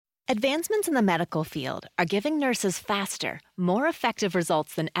Advancements in the medical field are giving nurses faster, more effective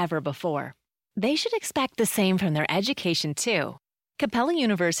results than ever before. They should expect the same from their education, too. Capella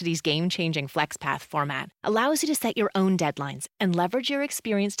University's game-changing FlexPath format allows you to set your own deadlines and leverage your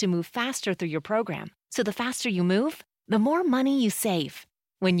experience to move faster through your program. So the faster you move, the more money you save.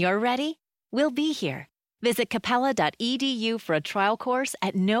 When you're ready, we'll be here. Visit capella.edu for a trial course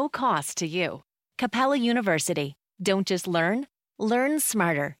at no cost to you. Capella University. Don't just learn, learn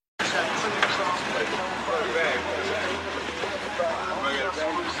smarter. You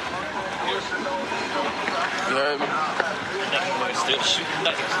heard me?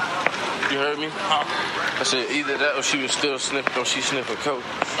 You heard me? Huh? I said either that or she was still sniffing, or she sniffing coke.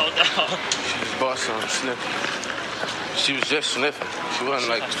 No doubt. She was bossing on sniffing. She was just sniffing. She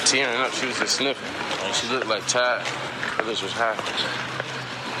wasn't like tearing up, she was just sniffing. And she looked like tired. Her lips was high.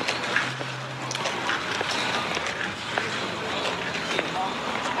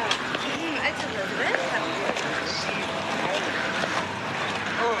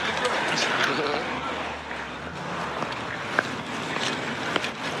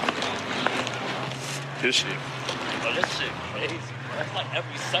 This shit. Bro, this shit crazy, bro. That's like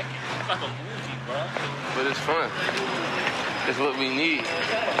every second. It's like a movie, bro. But it's fun. It's what we need.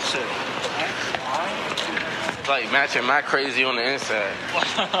 Shit. It's like matching my crazy on the inside.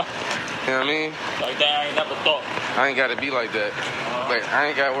 You know what I mean? Like that, I ain't never thought. I ain't gotta be like that. Like, I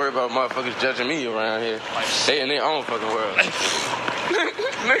ain't gotta worry about motherfuckers judging me around here. They in their own fucking world.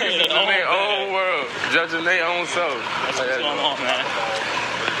 Niggas is in their own world, judging their own self. That's what's going on, man.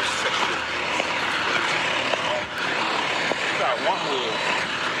 Got one wheel.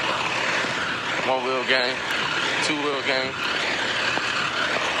 One wheel game, two wheel game.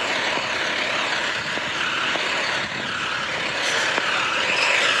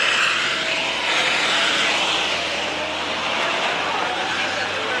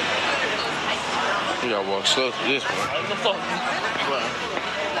 You gotta walk slow through this one.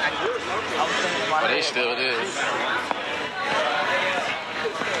 But they still there.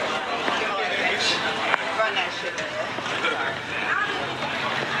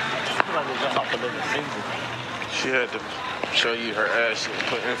 She had to show you her ass and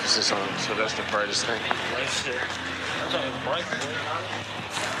put emphasis on it, so that's the brightest thing.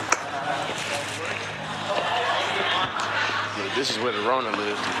 Yeah, this is where the Rondo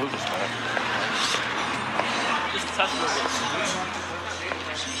lives, the hookah spot.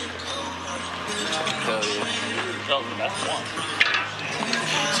 Hell yeah. That's one.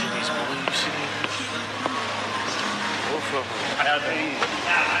 Both of them.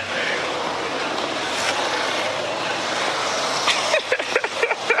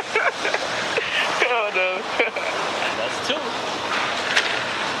 Oh no. That's two.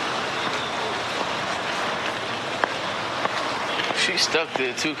 She stuck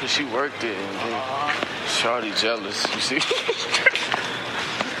there too because she worked it. And then Shawty jealous, you see?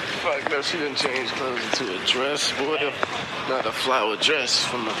 Fuck no, she didn't change clothes into a dress, boy. Not a flower dress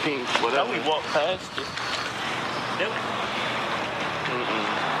from a pink, whatever. Now we walk past it.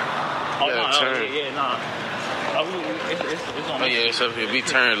 Oh, yeah, no, turn. yeah, nah. It's on yeah, it's up here. We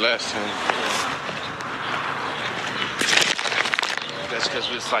turned last time. That's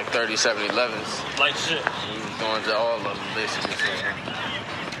because it's like 3711s. Like shit. We was going to all of them, basically.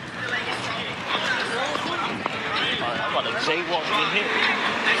 Alright, I'm about to jaywalk and get hit.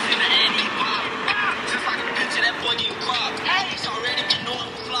 Just like a picture, that boy getting robbed. He's already been on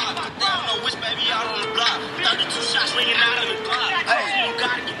the block. They don't know which baby out on the block. 32 shots ringing out of the block. You don't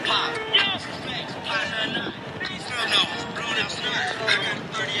gotta get popped.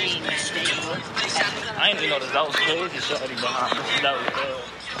 I ain't even know that was crazy shorty behind me. That was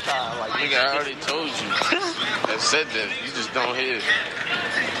like, Nigga, I already told you. I said that. You just don't hear it.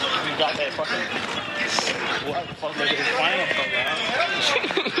 You got that fucking... What the fuck nigga is playing from, man?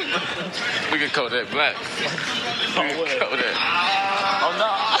 We can call that black. We can call that. Oh, no.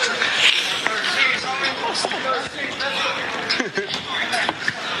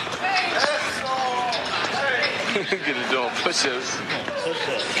 Get it doing push-ups.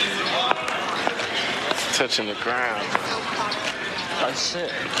 Touching the ground. Oh,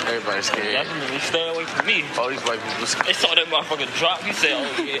 shit. Everybody's scared. Definitely stay away from me. All these white people scared. They saw that motherfucker drop. He said,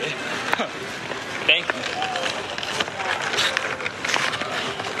 oh, yeah. Thank you.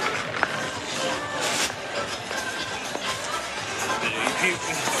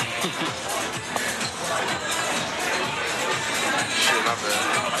 Shit, not bad.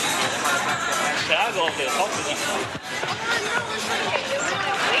 Shit, I go up there and talk to them.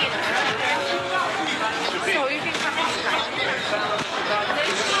 So you can come in.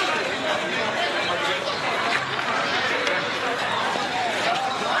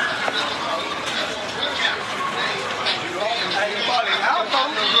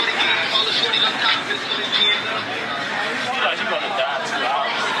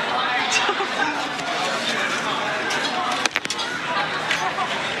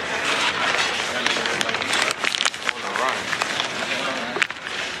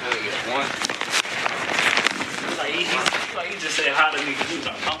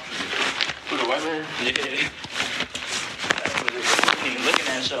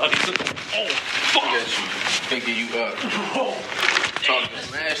 shawty. Oh, fuck. Look at you. Thinking you up.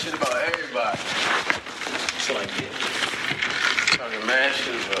 Talking mad shit about everybody. So I get. Talking mad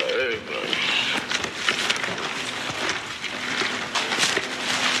shit about everybody.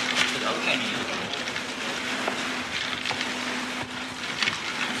 Okay.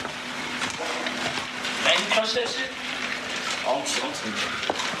 Man, you crush that shit? I'll see one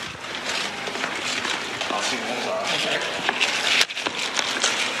time. Okay.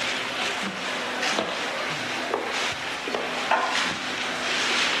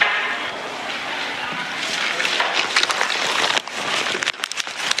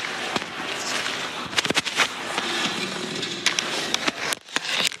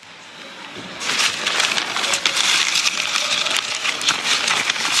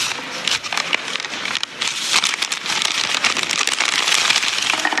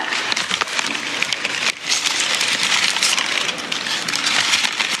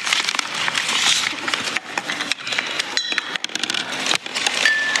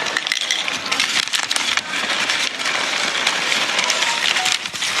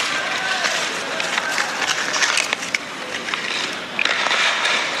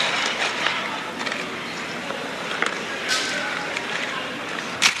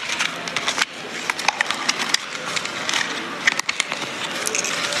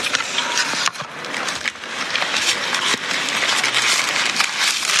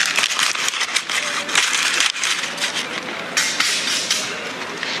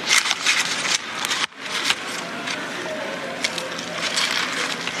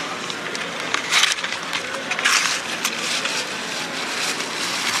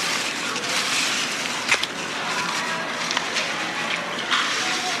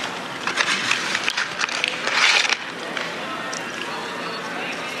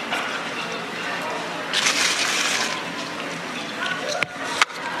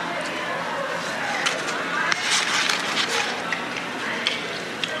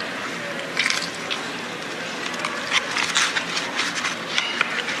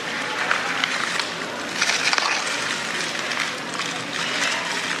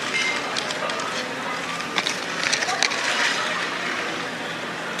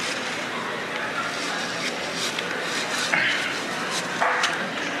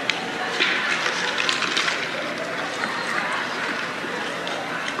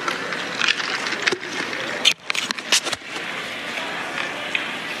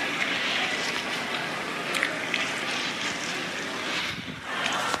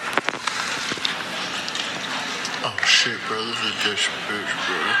 Oh shit, bro, this is just a bitch,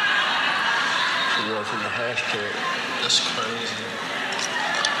 bro. She goes from the hashtag. That's crazy.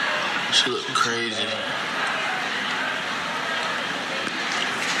 She look crazy.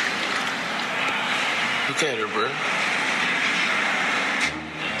 Look at her, bro.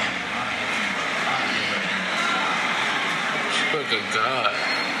 She's like a god.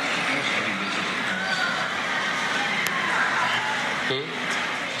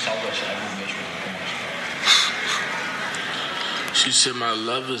 She said, my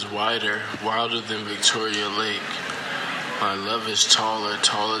love is wider, wilder than Victoria Lake. My love is taller,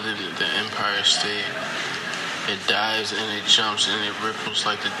 taller than the Empire State. It dives and it jumps and it ripples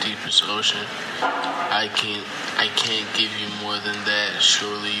like the deepest ocean. I can't give you more than that.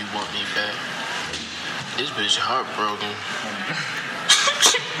 Surely you want me back. This bitch heartbroken.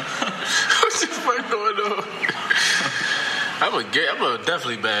 What the fuck going on? I'm gonna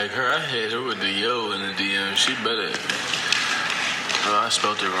definitely bag her. I hit her with the yo in the DM. She better. Oh, I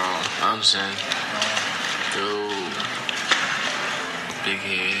spelled it wrong. I'm saying. Yo. Big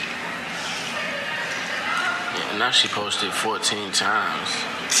head. Yeah, now she posted 14 times.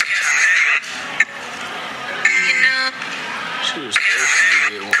 She was thirsty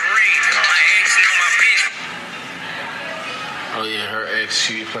to get one. Oh yeah, her ex.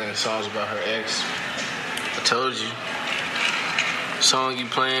 She be playing songs about her ex. I told you. The song you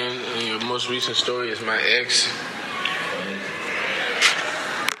playing in your most recent story is My Ex.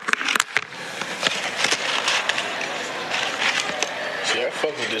 See, I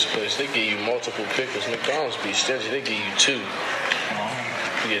fuck with this place. They give you multiple pickles. McDonald's be stingy. They give you two.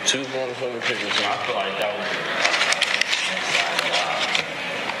 You get two motherfucking pickles. I feel like that was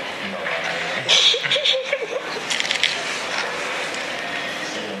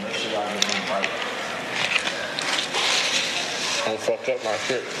Don't fuck up my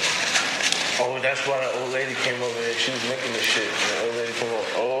trip. Oh, that's why the old lady came over there. She was making this shit. And the old lady came over.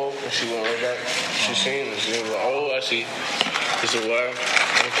 Oh, and she went right back. She seen this. She was like, oh, I see. Is it wild?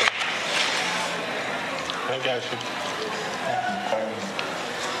 Okay. I got you.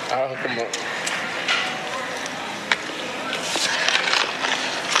 I'll hook him up.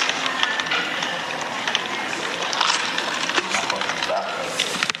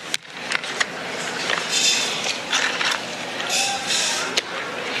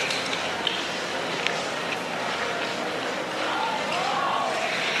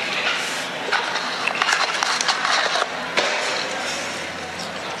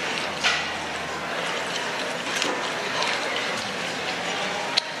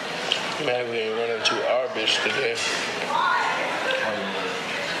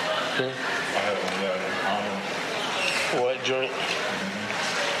 too? I had one, yeah. What joint?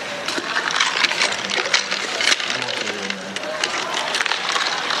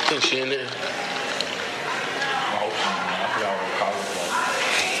 I think she in there. I hope so, man. I forgot what college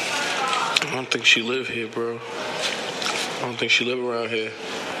was. I don't think she live here, bro. I don't think she live around here.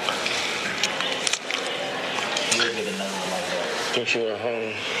 You didn't get a number like that. I think she went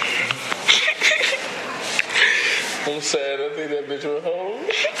home. I'm sad. I think that bitch went home.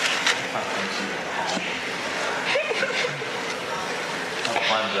 I think she was home. I'm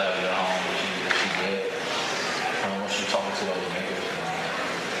fun to have you at home, but she dead. When she talking to those niggas.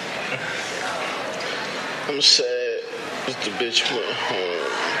 I'm sad. That the bitch went home.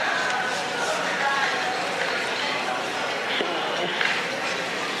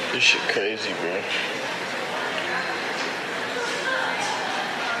 This shit crazy, bro.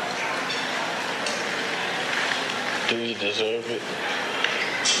 Do you deserve it?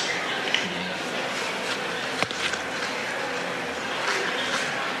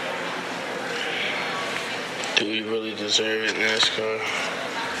 Do we really deserve it, NASCAR?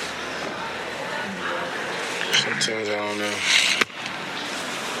 Sometimes I don't know.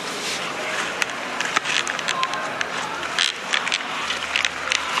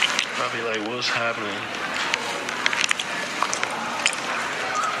 Probably like, what's happening?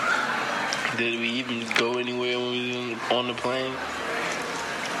 Did we even go anywhere when we was on the plane?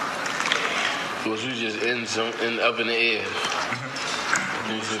 Or was we just in up in the air?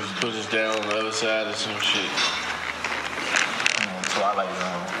 They just put us down on the other side or some shit. Twilight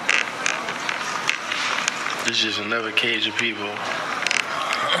Zone. It's just another cage of people.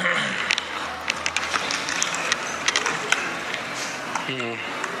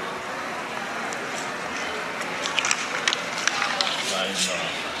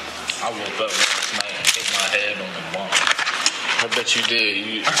 I woke up last night and hit my head on the bump. I bet you did.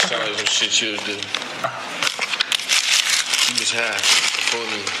 You sound like some shit you would do. You was high before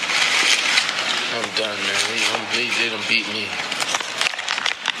me. I'm done, man. They done beat me.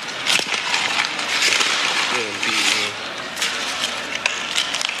 They done beat me.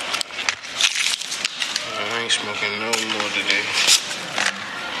 I ain't smoking no more today.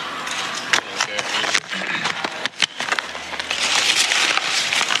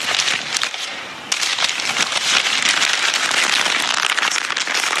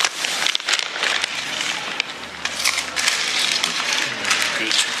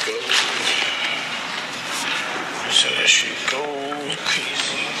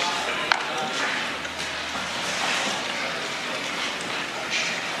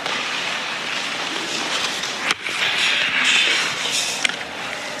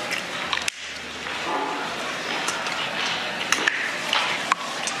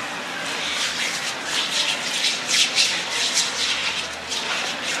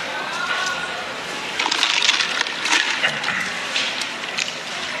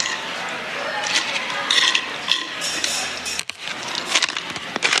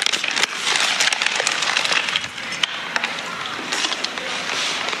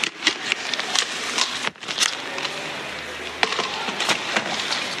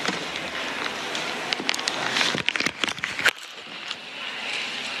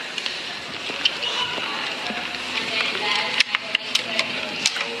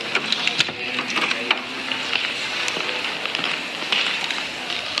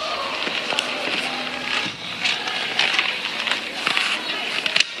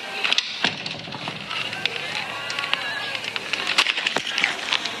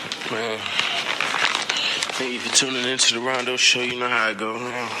 Man, thank you for tuning into the Rondo Show. You know how it go,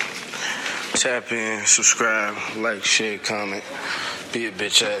 man. Tap in, subscribe, like, share, comment. Be a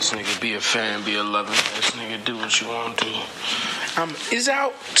bitch ass nigga, be a fan, be a loving ass nigga. Do what you want to. Is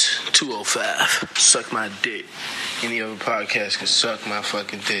out 205. Suck my dick. Any other podcast can suck my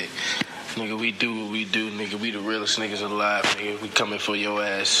fucking dick. Nigga, we do what we do, nigga. We the realest niggas alive, nigga. We coming for your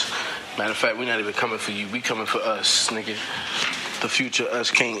ass. Matter of fact, we not even coming for you. We coming for us, nigga. The future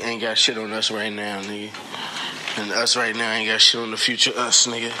us ain't got shit on us right now, nigga. And us right now ain't got shit on the future us,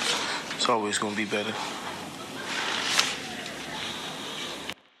 nigga. It's always gonna be better.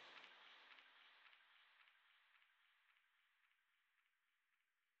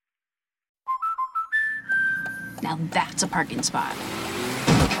 Now that's a parking spot.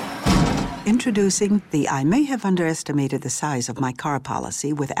 Introducing the I may have underestimated the size of my car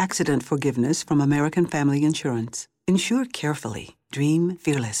policy with accident forgiveness from American Family Insurance. Insure carefully. Dream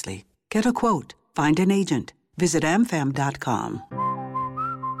fearlessly. Get a quote. Find an agent. Visit amfam.com.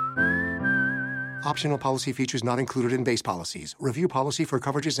 Optional policy features not included in base policies. Review policy for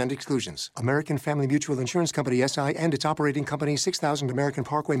coverages and exclusions. American Family Mutual Insurance Company SI and its operating company 6000 American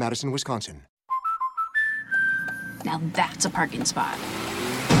Parkway, Madison, Wisconsin. Now that's a parking spot.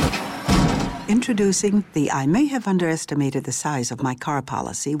 Introducing the I may have underestimated the size of my car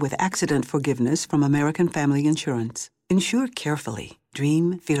policy with accident forgiveness from American Family Insurance. Insure carefully.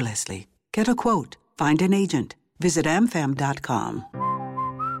 Dream fearlessly. Get a quote. Find an agent. Visit amfam.com.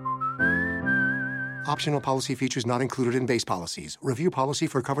 Optional policy features not included in base policies. Review policy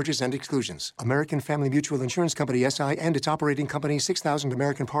for coverages and exclusions. American Family Mutual Insurance Company SI and its operating company 6000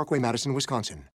 American Parkway, Madison, Wisconsin.